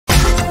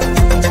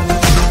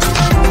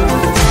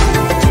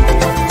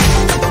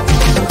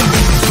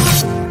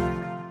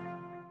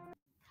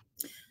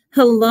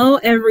Hello,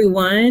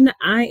 everyone.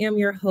 I am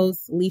your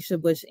host, Leisha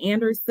Bush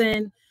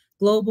Anderson,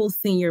 Global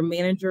Senior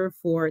Manager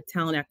for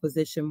Talent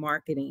Acquisition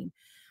Marketing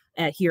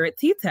here at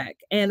TTEC.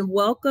 And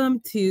welcome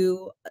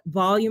to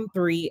Volume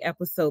 3,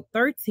 Episode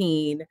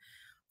 13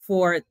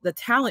 for the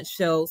Talent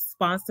Show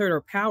sponsored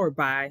or powered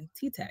by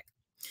TTEC.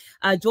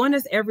 Join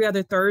us every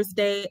other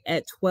Thursday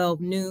at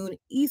 12 noon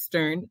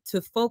Eastern to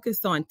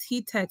focus on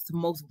TTEC's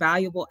most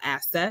valuable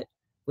asset,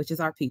 which is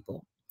our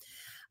people.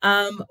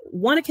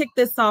 Want to kick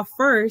this off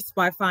first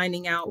by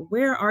finding out,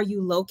 where are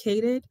you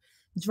located?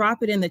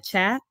 Drop it in the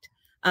chat.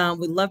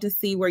 We'd love to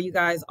see where you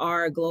guys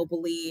are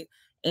globally.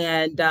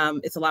 And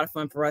it's a lot of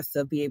fun for us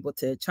to be able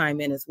to chime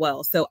in as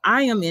well. So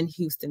I am in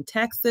Houston,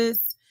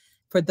 Texas.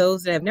 For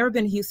those that have never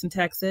been to Houston,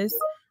 Texas,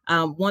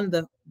 one of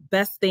the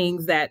best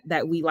things that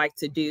we like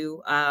to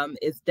do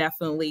is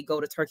definitely go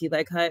to Turkey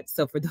Leg Hut.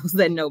 So for those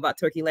that know about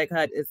Turkey Leg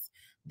Hut, it's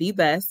the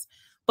best.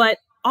 But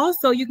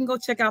also you can go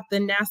check out the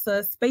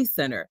NASA Space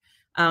Center.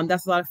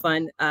 That's a lot of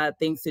fun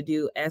things to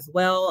do as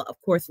well.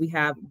 Of course, we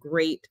have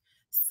great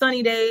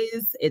sunny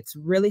days. It's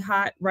really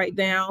hot right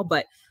now,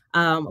 but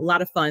a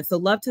lot of fun. So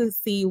love to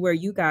see where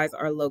you guys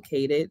are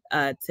located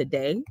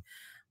today.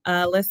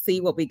 Let's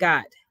see what we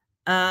got.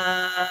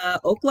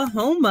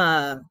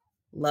 Oklahoma.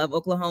 Love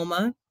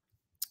Oklahoma.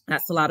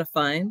 That's a lot of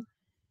fun.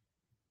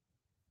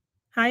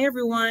 Hi,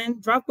 everyone.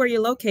 Drop where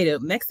you're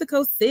located.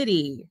 Mexico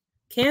City,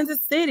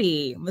 Kansas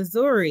City,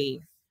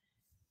 Missouri.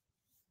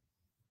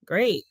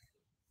 Great.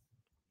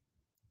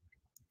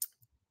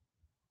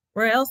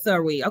 Where else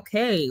are we?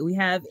 Okay, we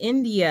have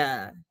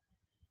India,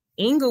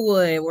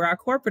 Inglewood, where our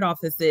corporate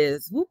office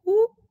is. Whoop,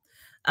 whoop.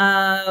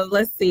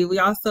 Let's see. We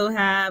also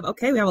have,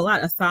 we have a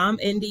lot. Assam,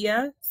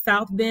 India,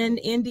 South Bend,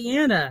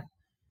 Indiana.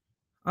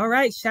 All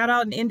right, shout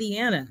out in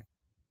Indiana.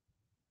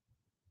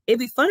 It'd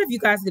be fun if you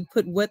guys could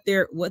put what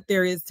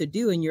there is to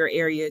do in your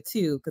area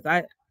too,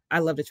 because I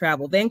love to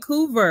travel.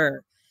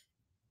 Vancouver,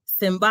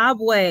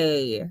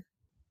 Zimbabwe,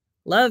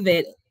 love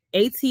it.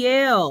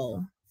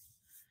 ATL,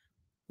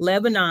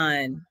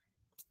 Lebanon.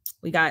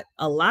 We got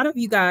a lot of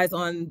you guys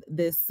on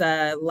this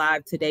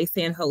live today.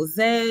 San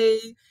Jose,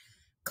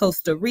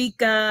 Costa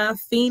Rica,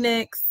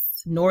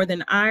 Phoenix,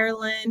 Northern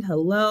Ireland.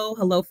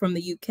 Hello from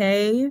the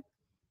UK.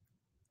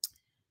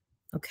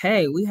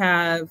 Okay, we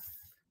have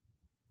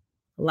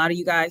a lot of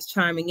you guys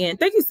chiming in.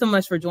 Thank you so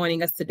much for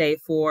joining us today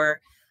for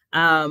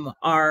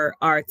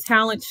our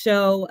talent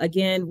show.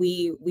 Again,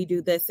 we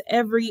do this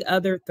every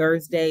other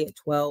Thursday at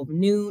 12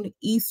 noon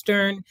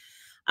Eastern.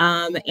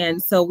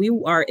 And so we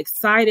are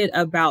excited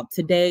about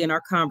today and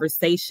our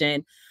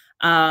conversation.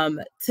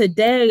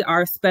 Today,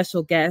 our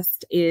special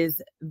guest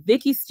is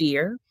Vicki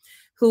Steer,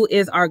 who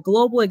is our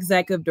Global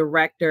Executive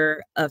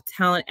Director of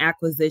Talent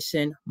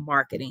Acquisition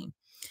Marketing.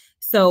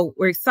 So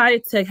we're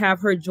excited to have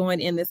her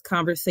join in this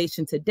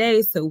conversation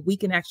today so we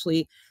can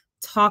actually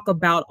talk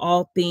about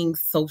all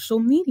things social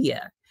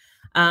media.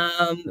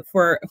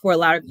 For a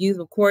lot of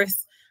you, of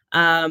course,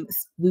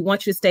 we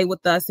want you to stay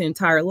with us the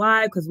entire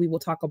live because we will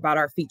talk about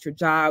our featured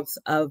jobs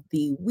of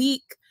the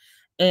week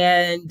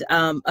and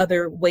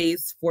other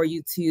ways for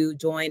you to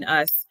join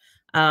us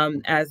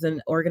as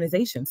an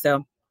organization.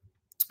 So,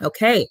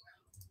 okay,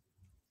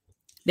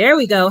 there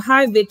we go.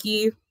 Hi,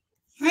 Vicki.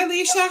 Hi,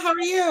 Leisha. How are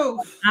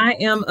you? I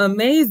am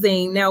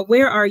amazing. Now,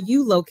 where are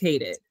you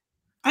located?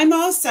 I'm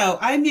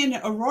in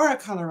Aurora,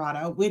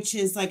 Colorado, which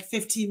is like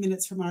 15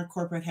 minutes from our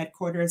corporate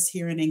headquarters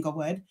here in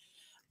Inglewood.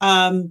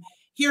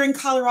 Here in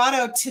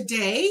Colorado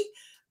today,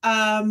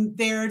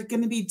 they're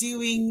going to be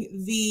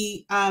doing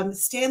the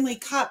Stanley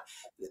Cup.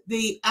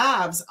 The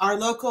Avs, our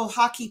local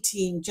hockey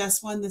team,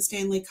 just won the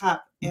Stanley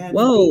Cup. And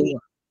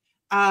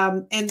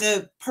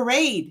the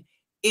parade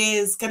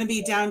is going to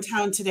be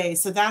downtown today.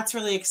 So that's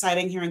really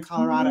exciting here in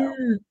Colorado.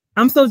 Yeah.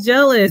 I'm so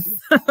jealous.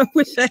 I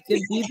wish I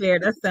could be there.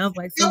 That sounds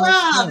like so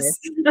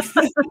much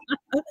fun.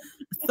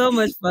 So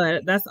much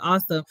fun. That's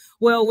awesome.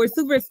 Well, we're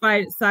super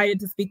excited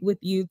to speak with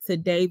you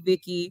today,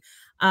 Vicki.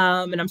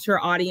 And I'm sure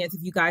audience,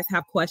 if you guys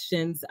have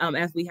questions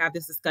as we have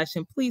this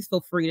discussion, please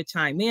feel free to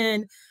chime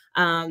in.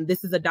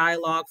 This is a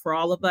dialogue for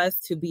all of us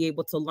to be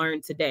able to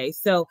learn today.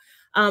 So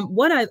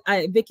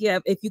Vicki,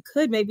 if you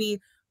could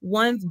maybe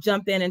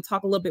jump in and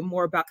talk a little bit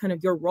more about kind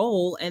of your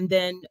role, and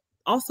then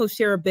also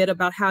share a bit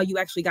about how you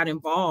actually got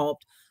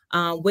involved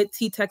with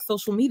TTEC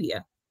social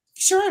media.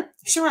 Sure.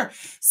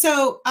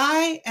 So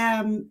I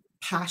am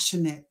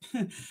passionate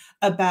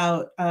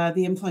about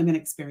the employment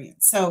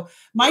experience. So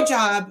my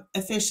job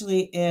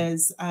officially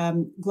is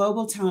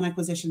global talent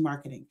acquisition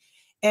marketing.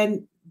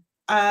 And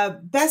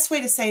best way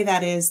to say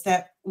that is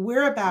that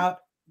we're about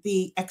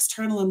the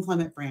external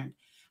employment brand.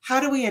 How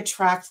do we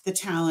attract the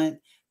talent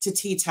to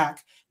TTEC?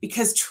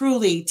 Because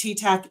truly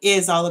TTEC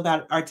is all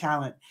about our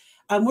talent.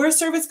 We're a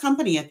service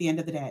company at the end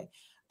of the day.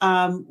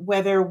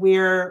 Whether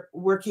we're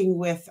working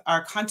with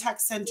our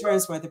contact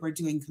centers, whether we're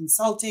doing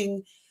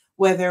consulting,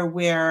 whether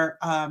we're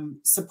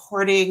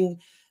supporting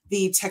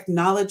the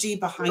technology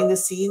behind the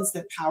scenes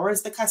that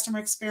powers the customer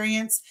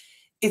experience,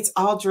 it's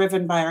all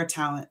driven by our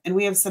talent. And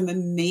we have some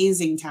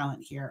amazing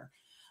talent here.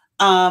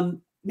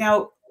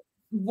 Now,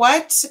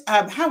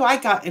 how I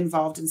got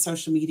involved in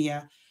social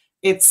media,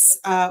 it's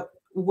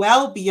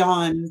well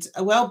beyond,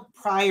 well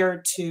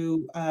prior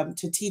to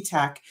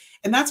TTEC,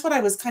 and that's what I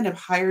was kind of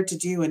hired to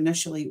do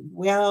initially,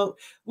 well,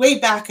 way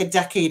back a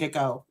decade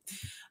ago.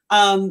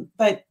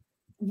 But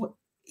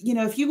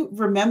if you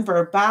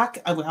remember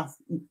back, well,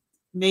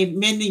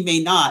 many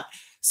may not.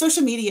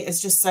 Social media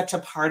is just such a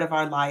part of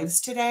our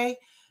lives today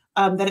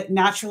that it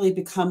naturally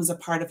becomes a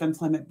part of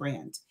employment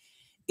brand.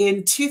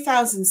 In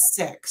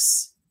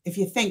 2006, if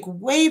you think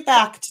way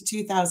back to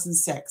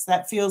 2006,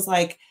 that feels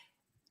like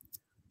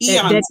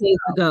eons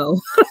ago.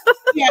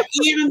 Yeah,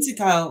 eons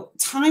ago.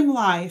 Time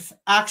Life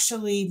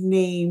actually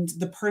named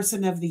the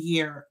person of the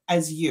year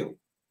as you,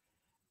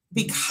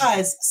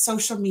 because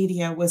social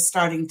media was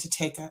starting to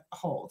take a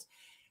hold.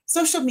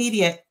 Social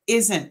media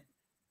isn't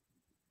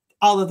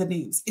all of the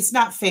names. It's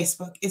not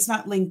Facebook. It's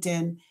not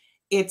LinkedIn.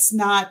 It's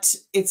not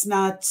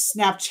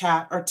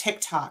Snapchat or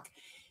TikTok.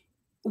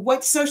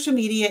 What social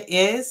media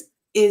is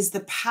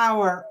the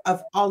power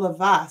of all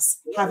of us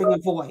having a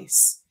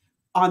voice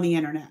on the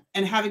internet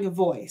and having a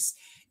voice.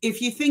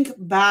 If you think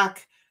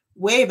back,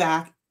 way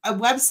back, a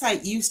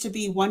website used to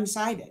be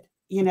one-sided,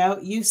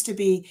 used to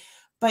be,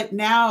 but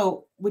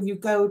now when you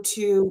go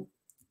to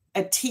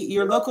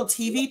your local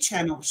TV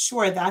channel,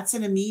 sure, that's a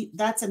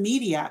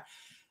media,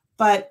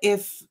 but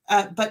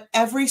but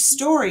every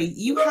story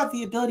you have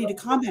the ability to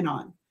comment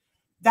on.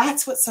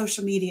 That's what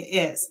social media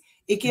is.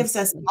 It gives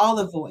us all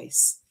a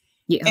voice.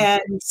 Yeah.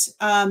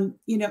 And,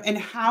 and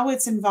how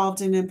it's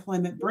involved in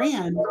employment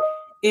brand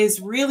is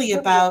really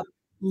about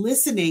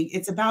listening.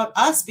 It's about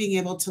us being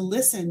able to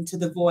listen to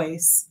the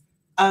voice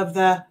of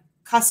the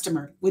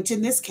customer, which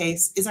in this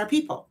case is our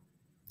people.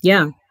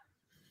 Yeah,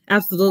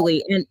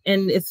 absolutely. And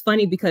it's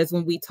funny because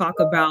when we talk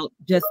about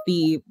just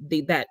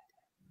that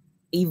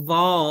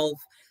evolve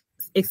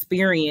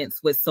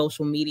experience with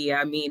social media,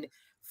 I mean,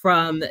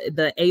 from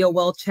the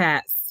AOL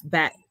chats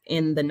back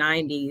in the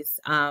 90s,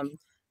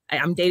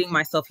 I'm dating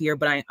myself here,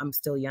 but I'm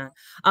still young.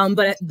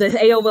 But the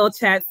AOL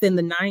chats in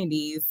the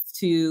 90s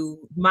to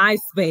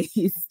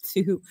MySpace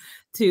to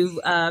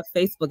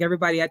Facebook.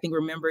 Everybody, I think,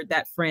 remembered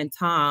that friend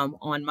Tom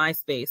on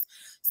MySpace.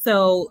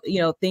 So,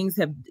 things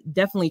have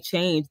definitely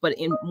changed. But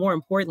more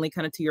importantly,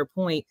 kind of to your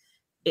point,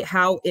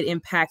 how it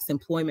impacts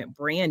employment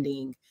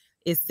branding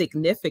is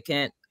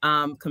significant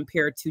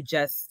compared to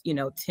just,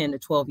 10 to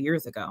 12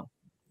 years ago.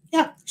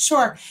 Yeah,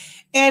 sure.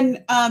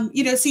 And, so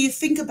you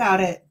think about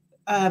it.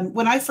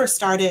 When I first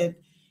started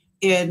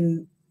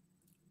with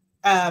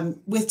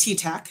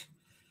TTEC,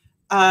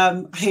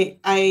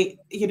 I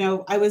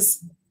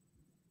was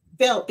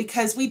built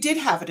because we did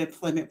have an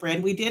employment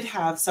brand. We did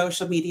have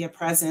social media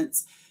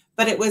presence,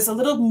 but it was a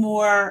little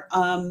more,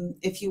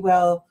 if you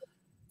will,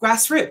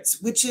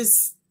 grassroots, which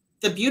is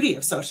the beauty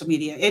of social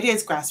media. It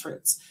is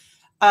grassroots.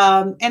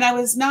 And I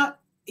was not,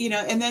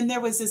 and then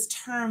there was this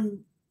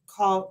term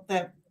called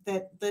that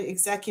the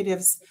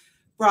executives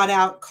brought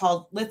out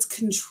called "let's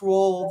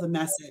control the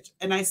message."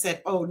 And I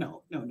said, oh,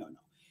 no.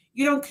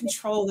 You don't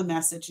control the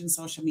message in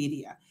social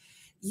media.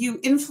 You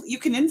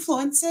can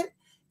influence it.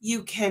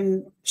 You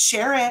can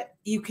share it.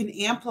 You can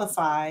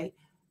amplify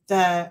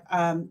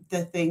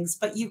the things,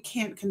 but you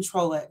can't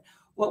control it.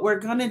 What we're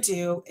going to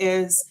do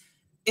is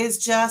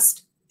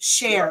just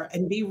share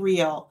and be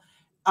real.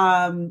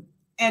 And,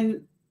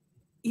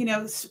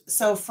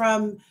 so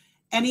from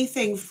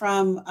anything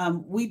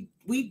from,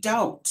 we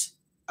don't,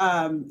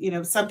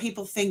 some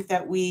people think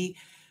that we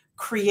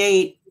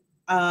create,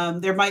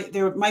 there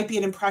might be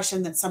an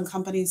impression that some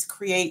companies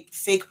create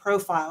fake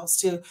profiles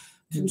to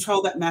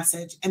control that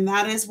message. And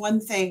that is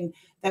one thing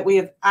that we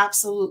have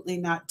absolutely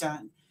not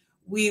done.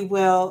 We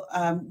will,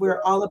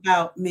 we're all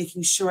about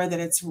making sure that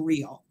it's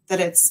real, that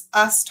it's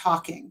us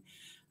talking.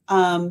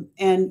 And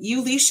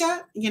you,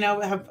 Leisha,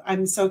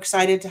 I'm so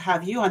excited to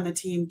have you on the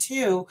team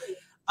too,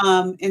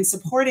 in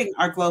supporting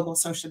our global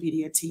social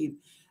media team.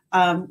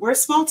 We're a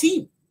small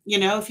team,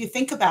 if you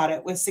think about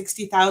it, with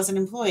 60,000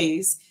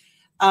 employees.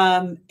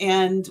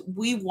 And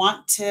we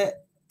want to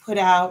put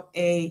out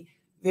a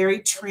very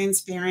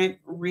transparent,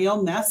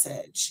 real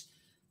message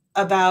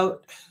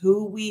about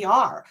who we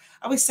are.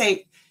 I always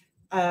say,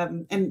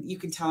 and you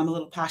can tell I'm a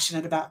little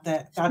passionate about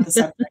the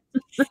subject.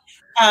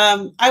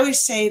 I always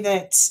say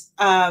that,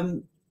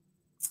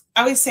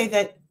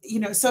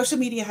 social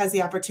media has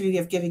the opportunity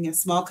of giving a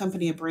small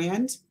company a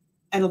brand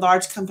and a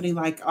large company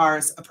like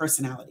ours a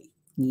personality.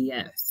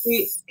 Yes.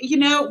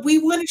 We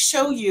want to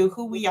show you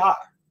who we are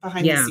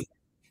behind the scenes.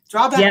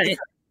 Draw back the curtain.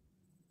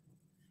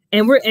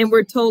 And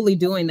we're totally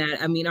doing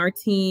that. I mean, our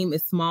team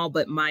is small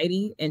but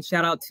mighty, and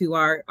shout out to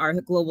our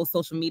global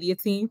social media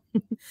team.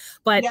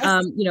 But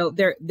yes.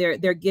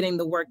 They're getting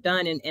the work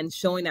done and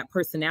showing that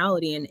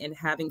personality and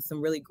having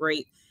some really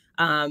great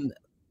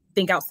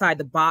think outside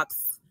the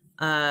box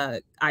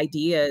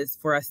ideas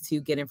for us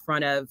to get in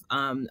front of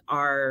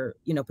our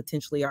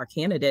potentially our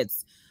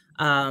candidates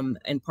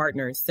and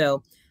partners.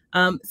 So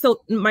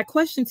my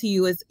question to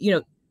you is,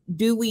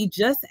 do we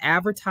just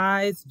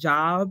advertise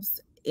jobs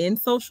in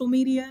social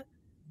media?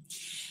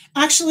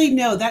 Actually,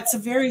 no, that's a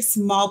very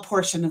small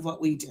portion of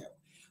what we do.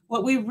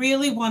 what we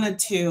really want to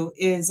do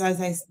is, as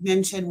I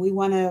mentioned, we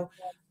want to,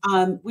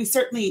 we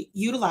certainly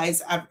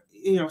utilize,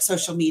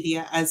 social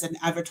media as an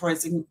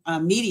advertising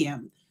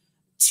medium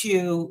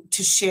to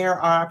share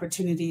our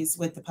opportunities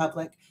with the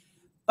public.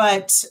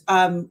 But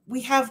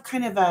we have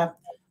kind of a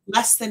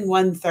less than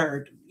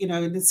 1/3,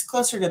 it's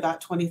closer to about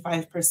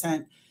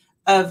 25%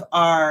 of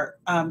our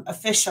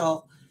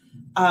official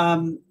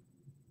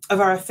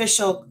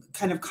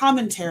kind of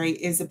commentary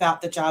is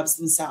about the jobs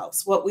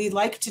themselves. What we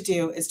like to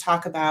do is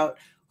talk about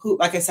who,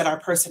 like I said, our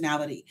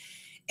personality.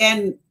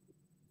 And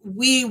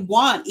we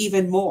want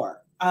even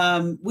more.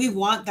 We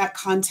want that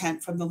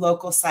content from the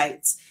local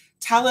sites.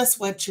 Tell us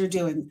what you're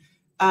doing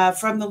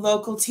from the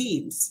local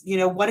teams.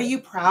 What are you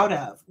proud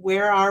of?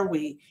 Where are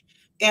we?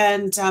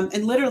 And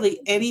literally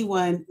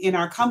anyone in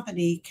our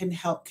company can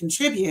help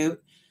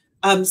contribute.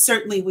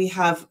 Certainly, we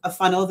have a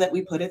funnel that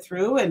we put it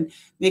through and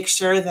make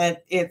sure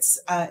that it's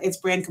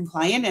brand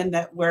compliant and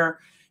that we're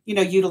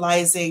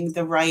utilizing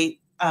the right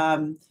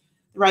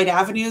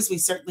avenues. We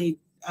certainly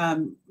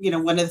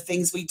one of the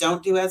things we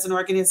don't do as an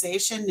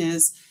organization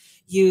is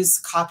use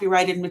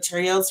copyrighted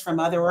materials from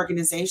other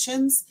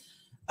organizations,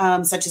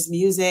 such as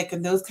music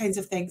and those kinds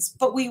of things.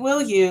 But we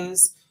will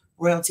use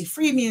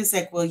royalty-free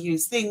music. We'll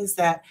use things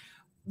that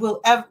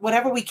will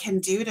whatever we can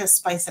do to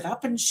spice it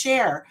up and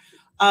share.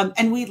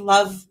 And we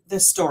love the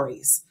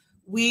stories.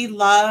 We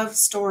love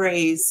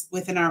stories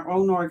within our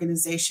own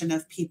organization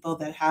of people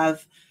that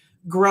have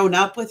grown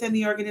up within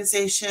the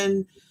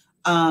organization,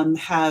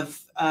 have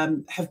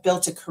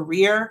built a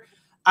career.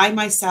 I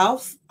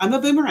myself, I'm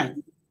a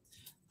boomerang.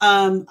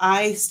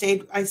 I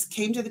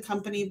came to the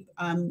company,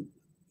 and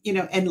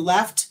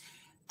left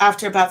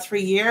after about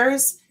 3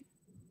 years.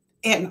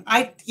 And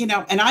I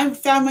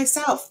found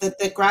myself that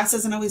the grass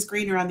isn't always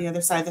greener on the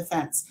other side of the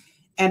fence.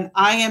 And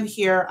I am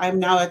here. I'm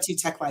now a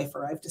TTEC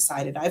lifer. I've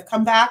decided I've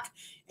come back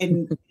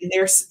and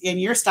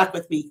you're stuck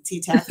with me,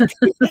 TTEC.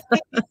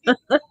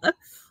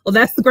 Well,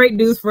 that's the great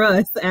news for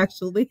us,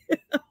 actually.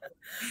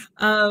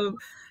 And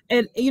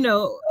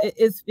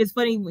it's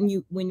funny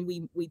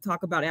when we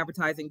talk about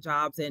advertising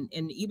jobs and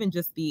even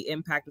just the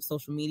impact of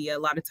social media. A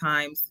lot of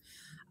times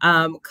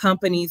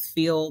companies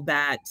feel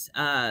that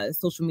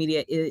social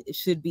media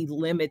should be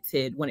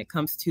limited when it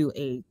comes to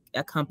a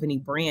company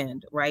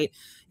brand, right?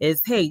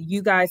 Is, hey,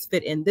 you guys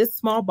fit in this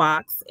small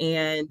box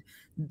and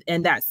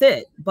that's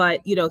it.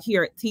 But,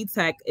 here at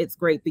TTEC, it's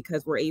great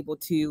because we're able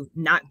to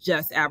not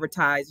just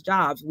advertise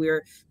jobs.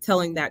 We're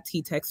telling that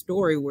TTEC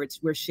story, where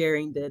we're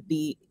sharing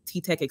the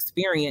TTEC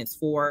experience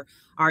for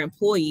our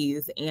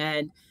employees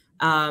and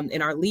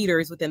our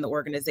leaders within the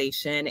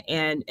organization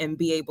and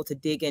be able to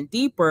dig in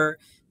deeper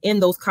in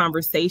those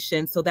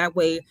conversations. So that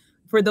way,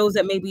 for those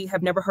that maybe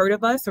have never heard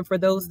of us, or for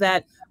those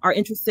that are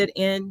interested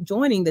in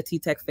joining the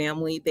TTEC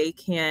family, they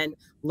can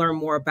learn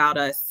more about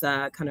us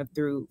kind of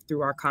through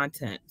our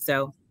content.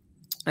 So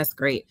that's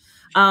great.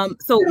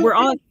 So we're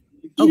on.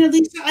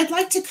 Lisa, I'd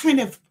like to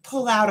kind of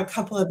pull out a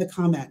couple of the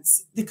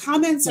comments. The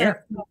comments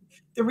are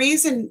the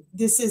reason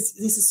this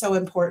is so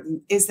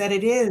important is that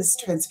it is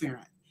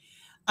transparent.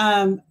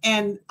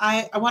 And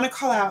I want to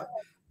call out,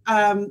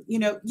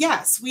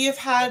 yes, we have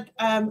had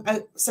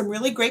some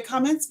really great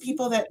comments,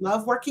 people that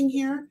love working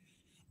here.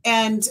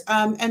 And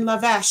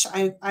Lavesh,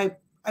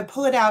 I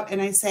pull it out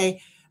and I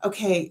say,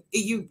 okay,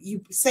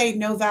 you say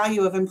no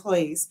value of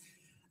employees.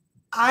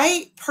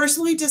 I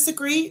personally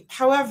disagree.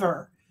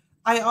 However,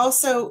 I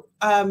also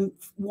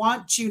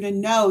want you to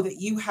know that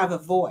you have a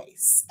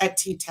voice at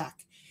TTEC.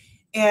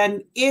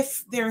 And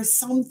if there's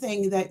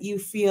something that you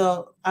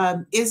feel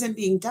isn't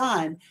being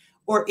done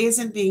or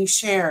isn't being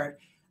shared,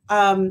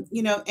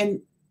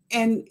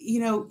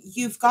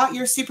 you've got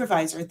your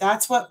supervisor.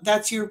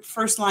 That's your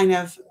first line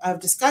of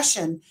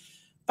discussion.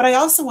 But I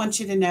also want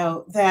you to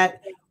know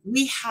that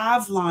we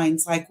have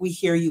lines like "we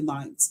hear you"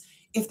 lines.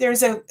 If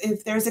there's a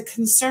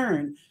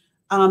concern,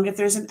 if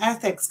there's an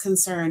ethics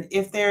concern,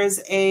 if there's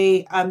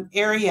a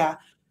area,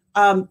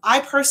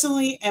 I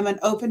personally am an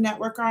open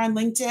networker on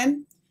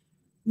LinkedIn.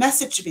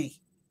 Message me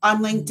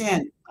on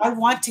LinkedIn. I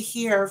want to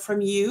hear from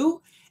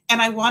you.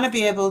 And I want to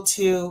be able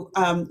to,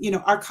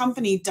 our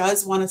company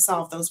does want to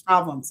solve those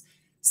problems.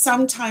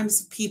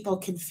 Sometimes people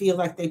can feel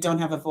like they don't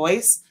have a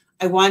voice.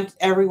 I want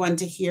everyone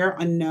to hear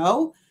and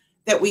know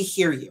that we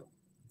hear you.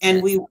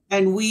 And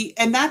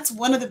and that's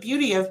one of the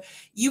beauty of,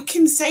 you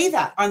can say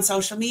that on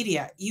social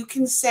media. You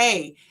can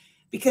say,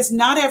 because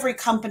not every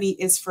company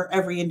is for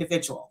every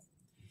individual.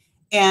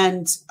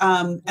 And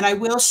I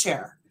will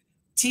share,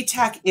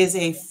 TTEC is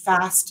a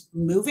fast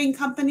moving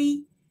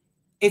company.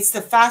 It's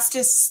the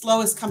fastest,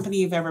 slowest company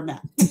you've ever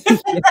met.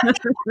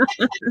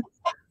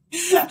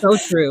 So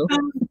true.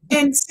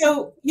 And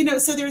so,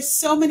 so there's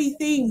so many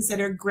things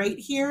that are great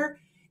here.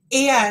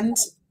 And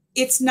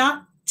it's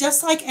not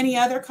just like any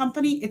other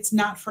company. It's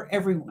not for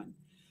everyone.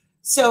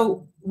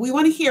 So we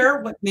want to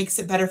hear what makes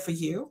it better for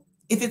you.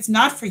 If it's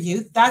not for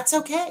you, that's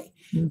okay.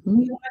 Mm-hmm.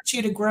 We want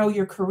you to grow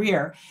your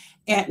career.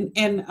 And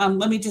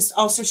let me just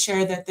also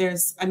share that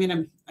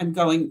I'm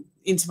going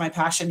into my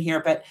passion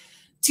here, but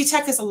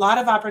TTEC has a lot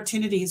of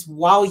opportunities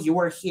while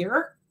you're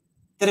here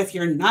that if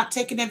you're not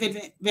taking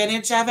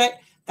advantage of it,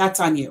 that's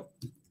on you.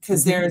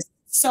 Because there's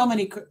so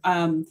many,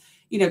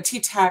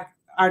 TTEC,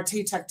 our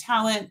TTEC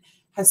talent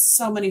has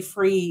so many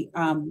free,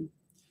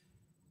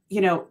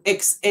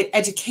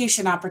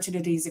 education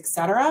opportunities, et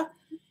cetera.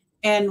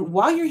 And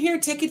while you're here,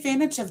 take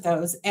advantage of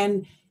those.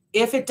 And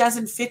if it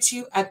doesn't fit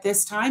you at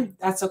this time,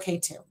 that's okay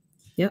too.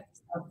 Yep.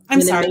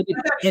 I'm sorry.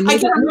 And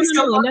that's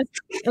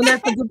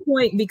a good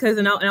point, because,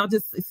 and I'll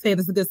just say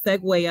this is a good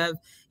segue of,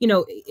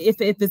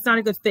 if it's not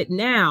a good fit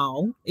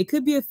now, it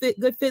could be a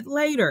good fit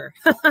later.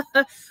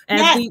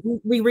 As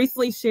we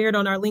recently shared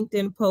on our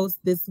LinkedIn post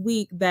this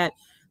week that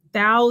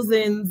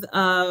thousands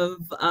of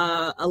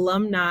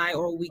alumni,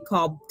 or we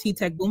call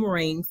TTEC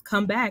boomerangs,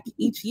 come back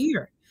each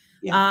year.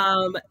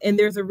 Yeah. And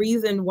there's a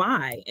reason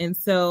why. And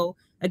so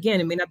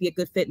again, it may not be a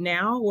good fit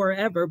now or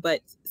ever,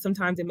 but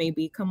sometimes it may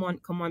be, come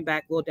on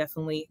back. We'll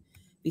definitely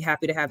be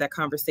happy to have that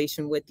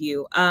conversation with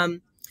you.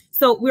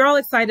 So we're all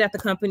excited that the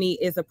company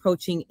is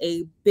approaching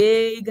a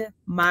big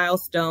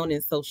milestone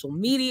in social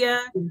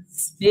media.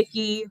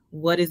 Vicki,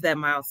 what is that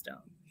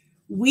milestone?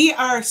 We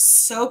are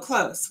so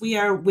close. We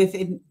are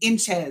within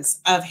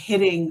inches of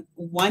hitting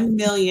 1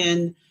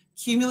 million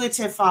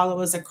cumulative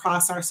followers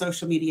across our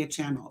social media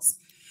channels.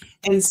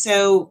 And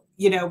so,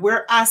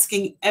 we're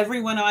asking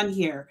everyone on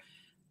here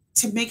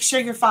to make sure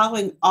you're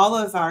following all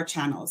of our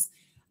channels.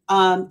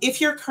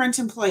 If you're a current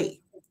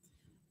employee,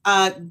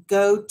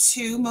 go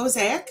to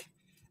Mosaic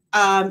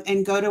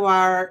and go to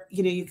our,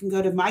 you can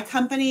go to my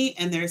company,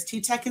 and there's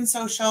TTEC and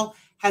Social,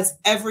 has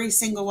every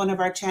single one of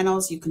our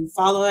channels. You can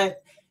follow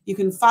it. You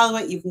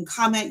can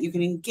comment, you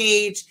can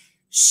engage,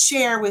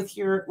 share with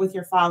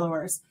your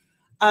followers.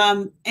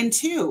 And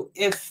two,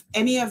 if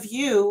any of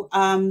you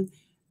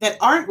that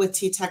aren't with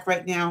TTEC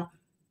right now,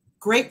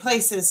 great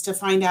places to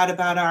find out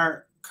about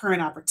our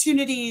current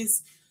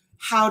opportunities,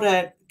 how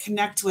to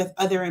connect with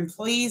other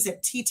employees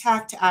at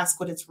TTEC to ask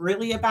what it's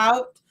really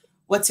about,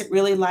 what's it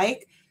really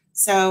like.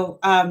 So,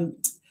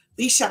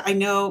 Leisha, I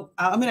know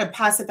I'm going to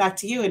pass it back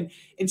to you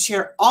and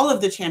share all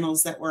of the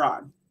channels that we're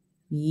on.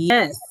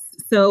 Yes.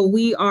 So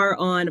we are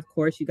on, of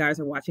course, you guys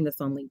are watching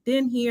us on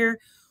LinkedIn here,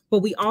 but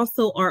we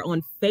also are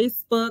on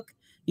Facebook.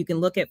 You can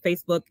look at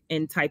Facebook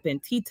and type in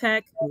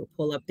TTEC. We'll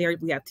pull up there.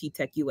 We have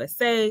TTEC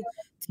USA,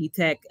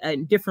 TTEC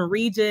in different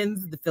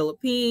regions, the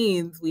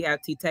Philippines. We have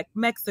TTEC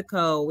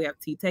Mexico. We have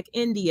TTEC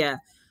India,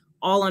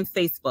 all on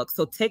Facebook.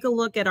 So take a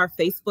look at our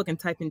Facebook and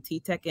type in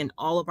TTEC, in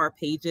all of our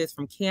pages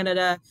from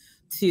Canada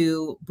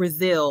to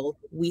Brazil.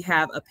 We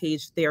have a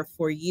page there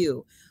for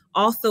you.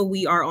 Also,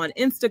 we are on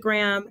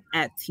Instagram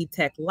at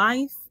TTEC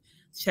Life.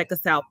 Check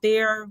us out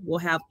there. We'll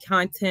have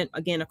content,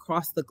 again,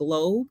 across the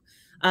globe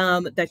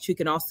that you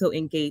can also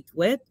engage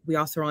with. We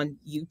also are on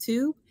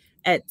YouTube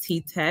at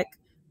TTEC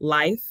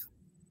Life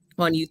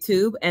on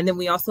YouTube. And then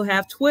we also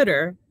have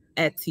Twitter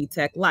at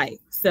TTEC Life.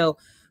 So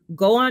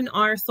go on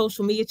our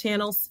social media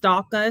channels,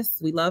 stalk us.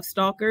 We love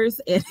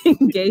stalkers, and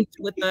engage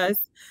with us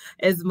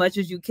as much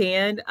as you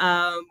can.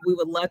 We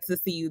would love to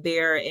see you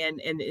there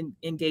and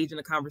engage in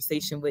a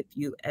conversation with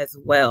you as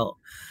well.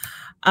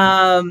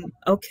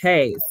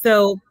 Okay,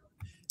 so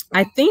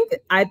I think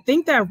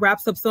that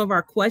wraps up some of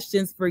our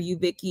questions for you,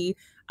 Vicki.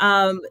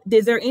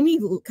 Is there any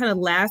kind of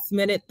last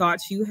minute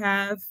thoughts you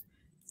have?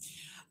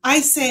 I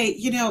say,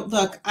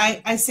 look,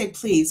 I say,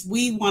 please,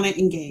 we want to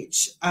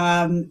engage.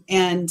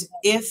 And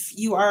if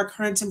you are a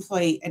current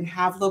employee and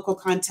have local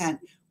content,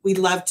 we'd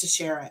love to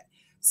share it.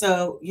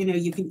 So,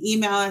 you can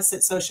email us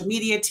at social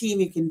media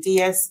team. You can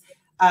DS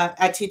at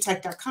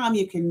ttec.com.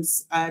 You can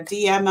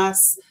DM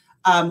us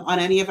on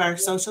any of our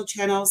social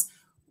channels.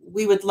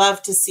 We would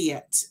love to see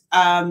it.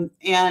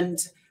 And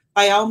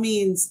by all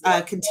means,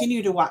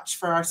 continue to watch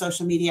for our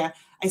social media.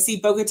 I see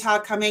Bogota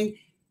coming.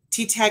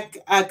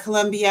 TTEC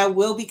Colombia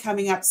will be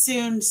coming up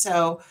soon,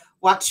 so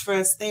watch for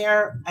us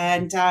there.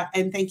 And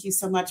thank you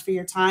so much for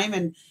your time.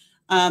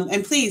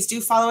 And please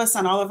do follow us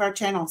on all of our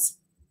channels.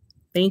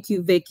 Thank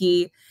you,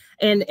 Vicki.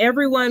 And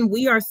everyone,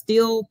 we are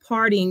still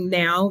parting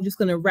now. Just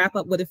going to wrap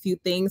up with a few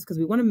things because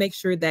we want to make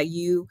sure that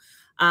you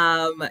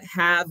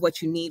have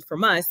what you need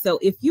from us. So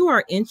if you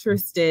are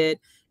interested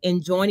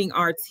in joining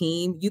our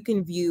team, you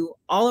can view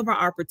all of our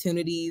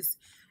opportunities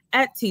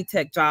at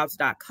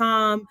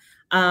ttecjobs.com.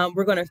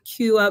 We're going to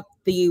queue up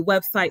the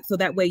website so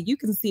that way you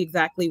can see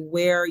exactly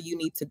where you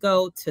need to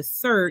go to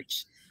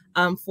search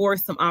for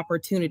some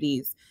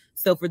opportunities.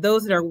 So for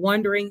those that are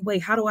wondering,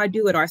 wait, how do I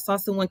do it? Or I saw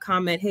someone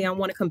comment, hey, I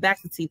want to come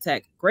back to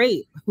TTEC.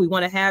 Great. We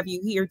want to have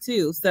you here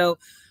too. So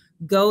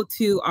go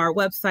to our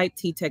website,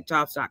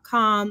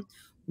 ttecjobs.com.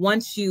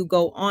 Once you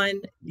go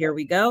on, here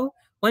we go.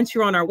 Once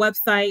you're on our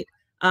website,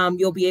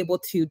 you'll be able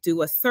to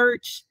do a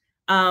search.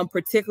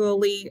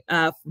 Particularly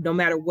no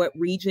matter what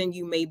region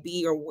you may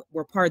be or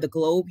what part of the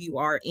globe you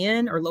are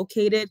in or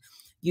located,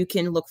 you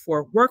can look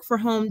for work for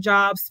home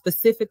jobs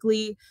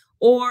specifically,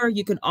 or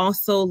you can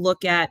also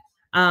look at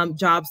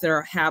jobs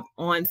that have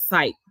on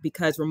site,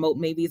 because remote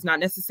maybe is not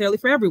necessarily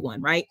for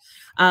everyone, right?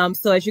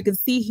 So as you can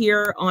see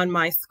here on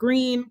my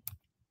screen,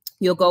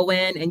 you'll go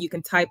in and you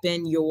can type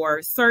in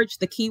your search,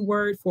 the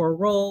keyword for a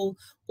role,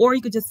 or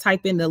you could just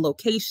type in the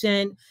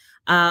location.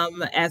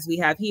 as we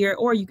have here,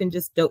 or you can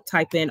just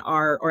type in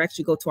or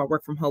actually go to our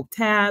work from home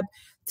tab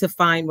to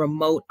find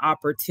remote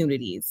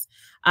opportunities.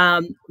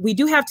 We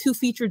do have 2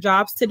 featured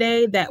jobs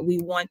today that we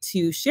want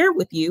to share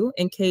with you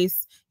in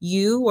case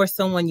you or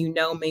someone you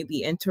know may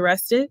be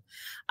interested.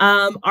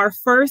 Our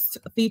first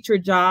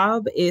featured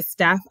job is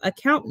staff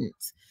accountant.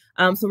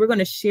 So we're going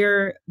to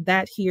share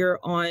that here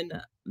on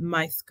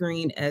my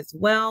screen as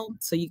well,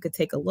 so you could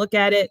take a look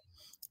at it.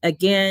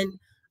 Again,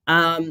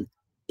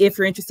 if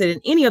you're interested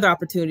in any other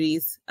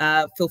opportunities,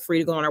 feel free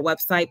to go on our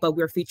website, but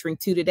we're featuring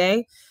 2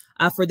 today.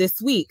 For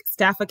this week,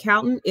 staff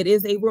accountant, it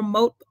is a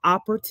remote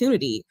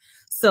opportunity.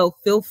 So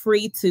feel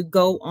free to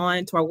go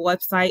on to our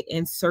website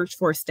and search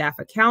for a staff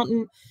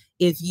accountant.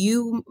 If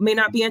you may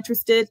not be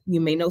interested, you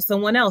may know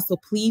someone else. So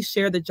please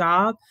share the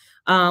job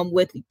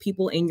with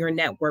people in your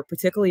network,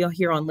 particularly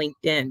here on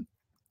LinkedIn.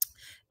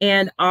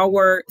 And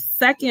our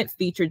second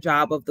featured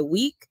job of the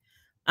week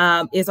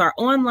is our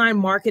online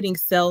marketing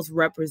sales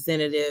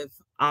representative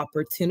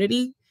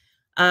opportunity.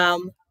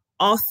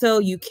 Also,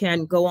 you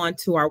can go on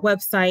to our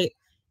website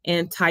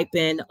and type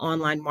in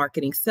online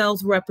marketing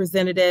sales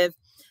representative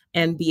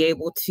and be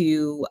able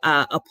to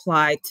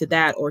apply to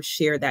that or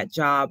share that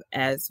job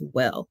as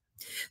well.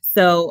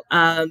 So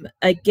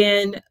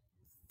again,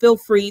 feel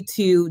free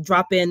to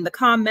drop in the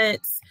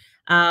comments.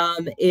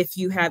 If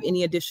you have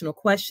any additional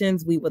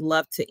questions, we would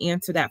love to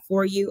answer that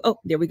for you. Oh,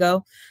 there we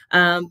go.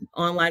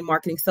 Online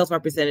marketing sales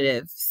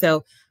representative.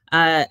 So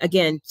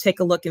again, take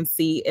a look and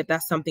see if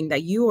that's something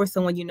that you or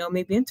someone you know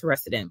may be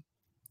interested in.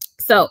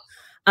 So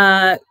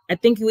I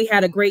think we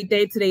had a great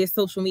day. Today is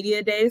social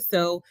media day.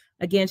 So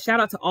again, shout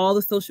out to all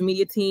the social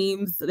media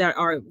teams that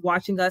are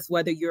watching us,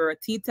 whether you're a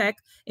TTEC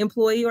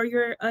employee or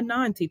you're a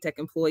non-TTEC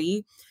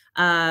employee.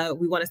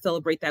 We want to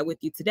celebrate that with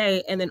you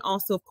today. And then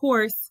also, of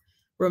course,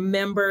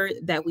 remember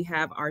that we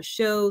have our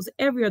shows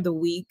every other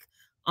week,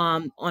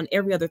 on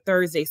every other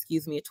Thursday,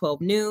 at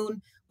 12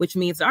 noon, which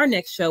means our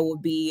next show will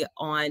be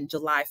on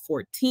July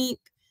 14th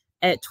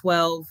at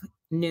 12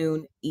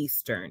 noon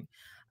Eastern.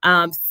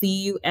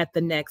 See you at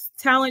the next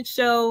talent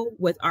show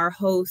with our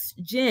host,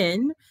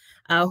 Jen,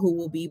 who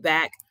will be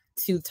back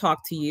to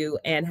talk to you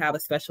and have a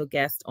special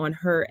guest on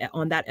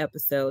that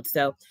episode.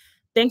 So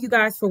thank you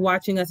guys for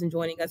watching us and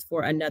joining us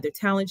for another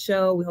talent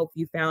show. We hope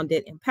you found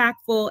it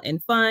impactful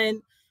and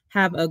fun.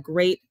 Have a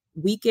great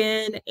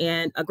weekend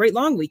and a great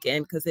long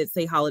weekend, because it's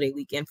a holiday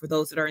weekend for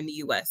those that are in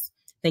the US.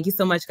 Thank you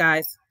so much,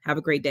 guys. Have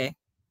a great day.